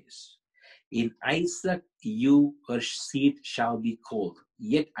voice. In Isaac, her seed shall be called.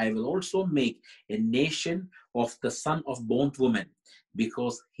 Yet I will also make a nation of the son of bondwoman,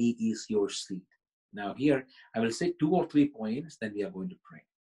 because he is your seed. Now here, I will say 2 or 3 points, then we are going to pray.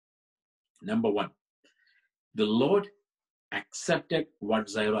 Number one, the Lord accepted what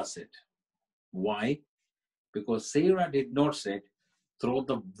Sarah said. Why? Because Sarah did not say, throw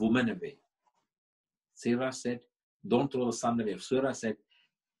the woman away. Sarah said, don't throw the son away. Sarah said,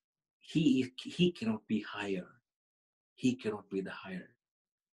 he cannot be higher. He cannot be the higher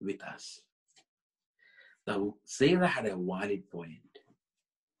with us. Now, Sarah had a valid point.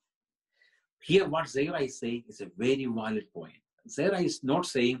 Here, what Sarah is saying is a very valid point. Sarah is not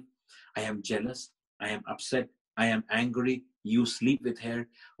saying, I am jealous, I am upset, I am angry, you sleep with her,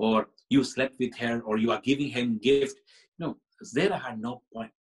 or you slept with her, or you are giving him gift. No, Sarah had no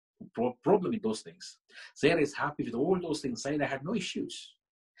problem with those things. Sarah is happy with all those things. Sarah had no issues.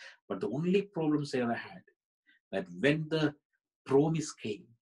 But the only problem Sarah had, that when the promise came,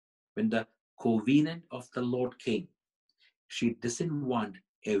 when the covenant of the Lord came, she doesn't want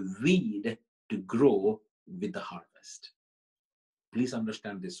a weed to grow with the harvest. Please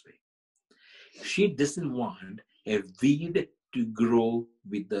understand this way. She doesn't want a weed to grow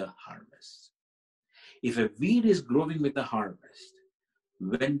with the harvest. If a weed is growing with the harvest,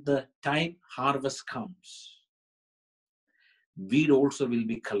 when the time harvest comes, weed also will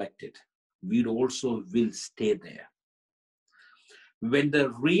be collected. Weed also will stay there. When the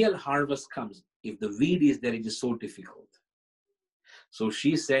real harvest comes, if the weed is there, it is so difficult. So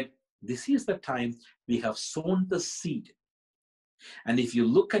she said, this is the time we have sown the seed. And if you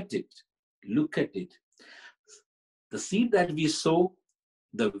look at it, the seed that we sow,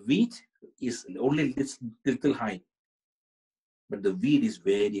 the wheat is only little high, but the weed is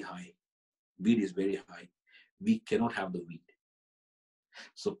very high. Weed is very high. We cannot have the wheat.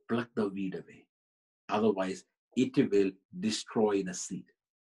 So pluck the weed away. Otherwise, it will destroy the seed.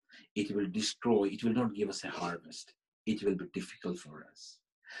 It will destroy, it will not give us a harvest. It will be difficult for us.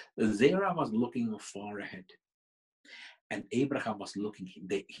 Sarah was looking far ahead. And Abraham was looking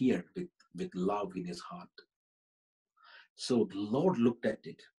here with love in his heart. So the Lord looked at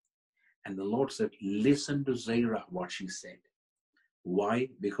it. And the Lord said, listen to Sarah, what she said. Why?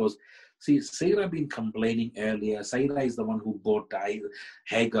 Because, see, Sarah been complaining earlier. Sarah is the one who bought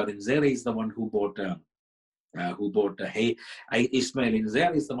Hagar, and Sarah is the one who bought Ishmael, and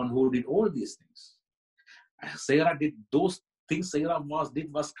Sarah is the one who did all these things. Sarah did those things. Sarah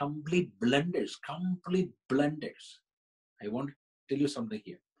did complete blunders. I want to tell you something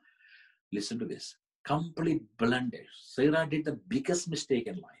here. Listen to this. Complete blunders. Sarah did the biggest mistake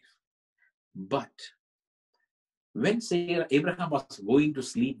in life. But when Abraham was going to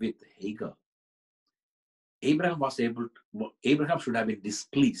sleep with Hagar, Abraham should have been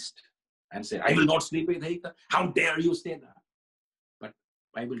displeased. and said, I will not sleep with Hagar. How dare you say that? But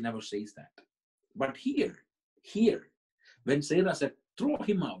Bible never says that. But here, when Sarah said, throw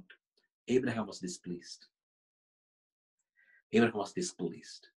him out, Abraham was displeased. Abraham was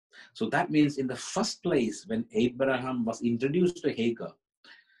displeased. So that means in the first place, when Abraham was introduced to Hagar,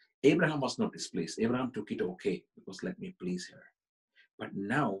 Abraham was not displeased. Abraham took it okay, because let me please her. But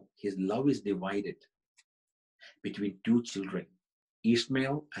now his love is divided between two children,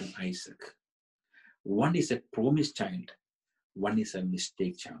 Ishmael and Isaac. One is a promised child, one is a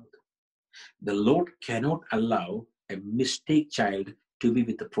mistake child. The Lord cannot allow a mistake child to be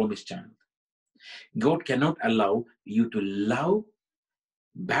with the promised child. God cannot allow you to love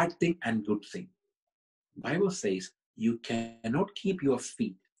bad thing and good thing. Bible says you cannot keep your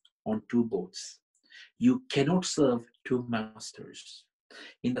feet on two boats. You cannot serve two masters.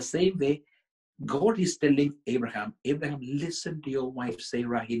 In the same way, God is telling Abraham, listen to your wife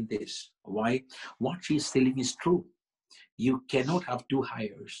Sarah in this. Why? What she is telling is true. You cannot have two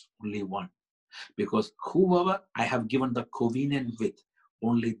hires, only one. Because whoever I have given the covenant with,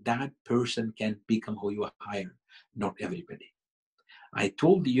 only that person can become who you hire, not everybody. I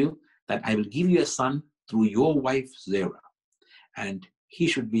told you that I will give you a son through your wife Sarah, and he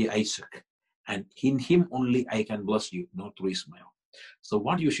should be Isaac. And in him only I can bless you, not through Ishmael. So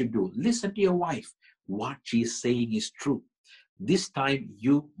what you should do, listen to your wife. What she is saying is true. This time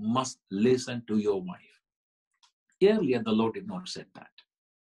you must listen to your wife. Earlier, the Lord did not say that.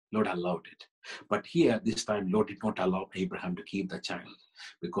 Lord allowed it. But here, this time, Lord did not allow Abraham to keep the child,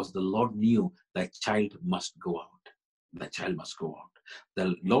 because the Lord knew that child must go out. The child must go out.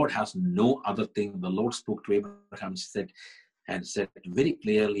 The Lord has no other thing. The Lord spoke to Abraham, said very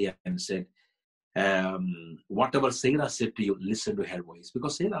clearly and said, whatever Sarah said to you, listen to her voice.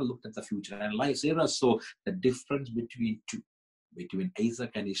 Because Sarah looked at the future, and like Sarah saw the difference between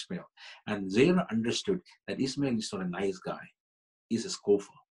Isaac and Ishmael. And Sarah understood that Ishmael is not a nice guy. He's a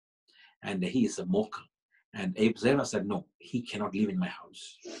scoffer. And he is a mocker. And Sarah said, no, he cannot live in my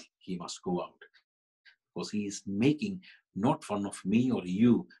house. He must go out. Because he is making not fun of me or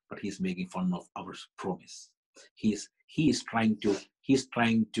you, but he's making fun of our promise. He is trying to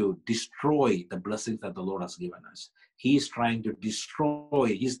destroy the blessings that the Lord has given us. He is trying to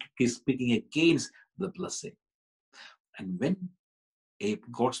destroy, he's speaking against the blessing. And when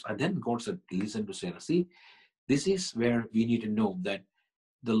God said, listen to Sarah. See, this is where we need to know that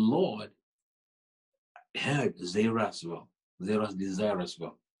the Lord heard Sarah as well, Sarah's desire as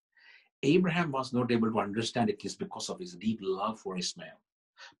well. Abraham was not able to understand it is because of his deep love for Ishmael.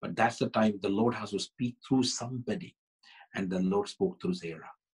 But that's the time the Lord has to speak through somebody. And the Lord spoke through Sarah.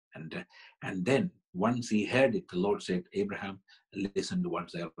 And then once he heard it, the Lord said, Abraham, listen to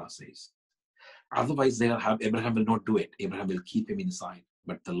what Sarah says. Otherwise, Abraham will not do it. Abraham will keep him inside.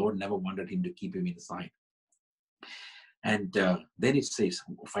 But the Lord never wanted him to keep him inside. And then it says,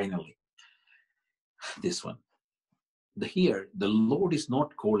 finally, this one. Here, the Lord is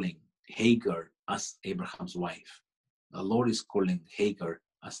not calling Hagar as Abraham's wife. The Lord is calling Hagar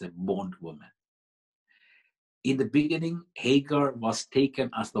as a bondwoman. In the beginning, Hagar was taken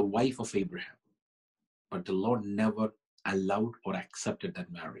as the wife of Abraham. But the Lord never allowed or accepted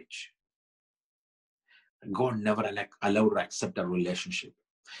that marriage. God never allowed or accepted a relationship.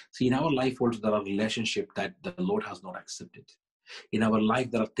 See, in our life also there are relationships that the Lord has not accepted. In our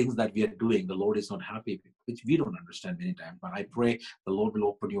life, there are things that we are doing the Lord is not happy with, which we don't understand many times. But I pray the Lord will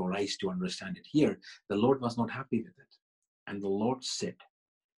open your eyes to understand it. Here, the Lord was not happy with it. And the Lord said,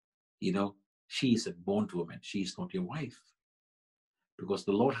 she is a bondwoman. She is not your wife. Because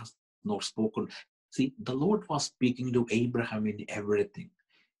the Lord has not spoken. See, the Lord was speaking to Abraham in everything.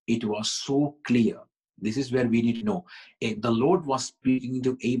 It was so clear. This is where we need to know. The Lord was speaking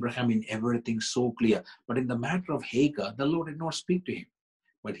to Abraham in everything so clear. But in the matter of Hagar, the Lord did not speak to him.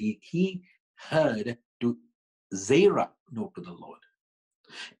 But he heard to Sarah, not to the Lord.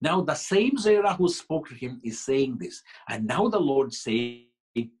 Now the same Sarah who spoke to him is saying this. And now the Lord saying,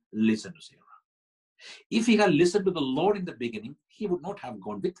 listen to Sarah. If he had listened to the Lord in the beginning, he would not have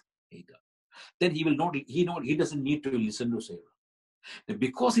gone with Hagar. Then he doesn't need to listen to Sarah. And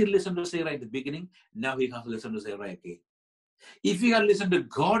because he listened to Sarah in the beginning, now he has to listen to Sarah again. If he had listened to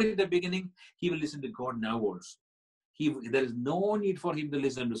God in the beginning, he will listen to God now also. There is no need for him to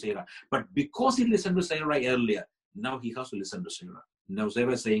listen to Sarah. But because he listened to Sarah earlier, now he has to listen to Sarah. Now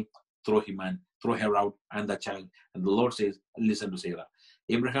Sarah is saying, throw her out and the child. And the Lord says, listen to Sarah.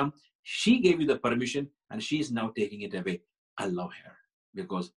 Abraham, she gave you the permission and she is now taking it away. Allow her.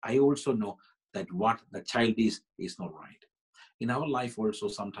 Because I also know that what the child is not right. In our life also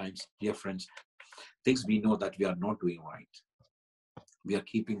sometimes, dear friends, things we know that we are not doing right. we are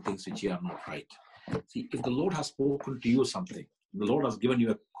keeping things which are not right. See, if the Lord has spoken to you something, the Lord has given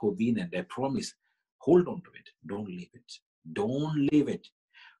you a covenant, a promise, hold on to it. Don't leave it. Don't leave it.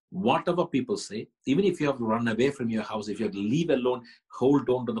 Whatever people say, even if you have to run away from your house, if you have to leave alone, hold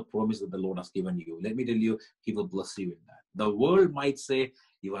on to the promise that the Lord has given you. Let me tell you, He will bless you in that. The world might say,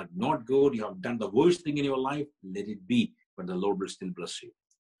 you are not good, you have done the worst thing in your life, let it be, but the Lord will still bless you.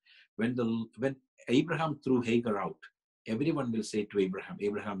 When Abraham threw Hagar out, everyone will say to Abraham,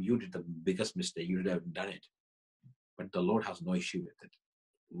 Abraham, you did the biggest mistake, you haven't done it. But the Lord has no issue with it.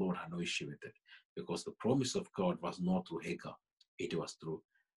 The Lord had no issue with it, because the promise of God was not through Hagar, it was through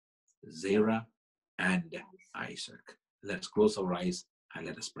Sarah and Isaac. Let's close our eyes and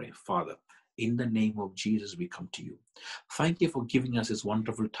let us pray. Father, in the name of Jesus, we come to you. Thank you for giving us this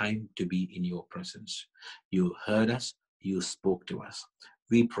wonderful time to be in your presence. You heard us, you spoke to us.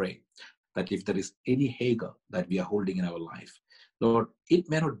 We pray that if there is any Hagar that we are holding in our life, Lord, it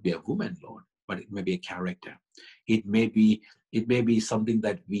may not be a woman, Lord, but it may be a character. It may be something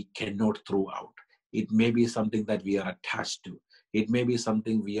that we cannot throw out. It may be something that we are attached to. It may be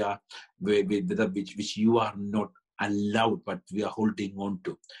something which you are not allowed, but we are holding on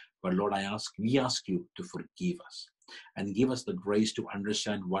to. But Lord, we ask you to forgive us and give us the grace to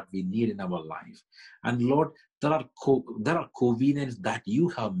understand what we need in our life. And Lord, there are covenants that you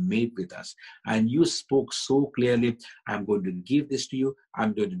have made with us, and you spoke so clearly. I'm going to give this to you.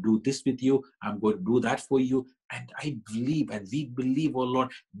 I'm going to do this with you. I'm going to do that for you. And I believe, and we believe, oh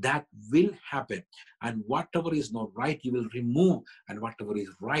Lord, that will happen. And whatever is not right, you will remove. And whatever is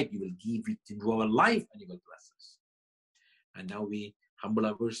right, you will give it into our life, and you will bless us. And now we humble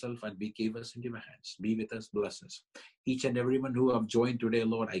ourselves and we give us into your hands. Be with us, bless us. Each and everyone who have joined today,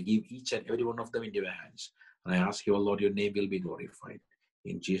 Lord, I give each and every one of them into your hands. And I ask you, oh Lord, your name will be glorified.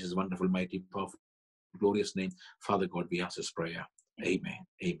 In Jesus' wonderful, mighty, powerful, glorious name, Father God, we ask this prayer. Amen,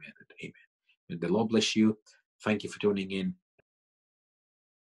 amen, and amen. May the Lord bless you. Thank you for tuning in.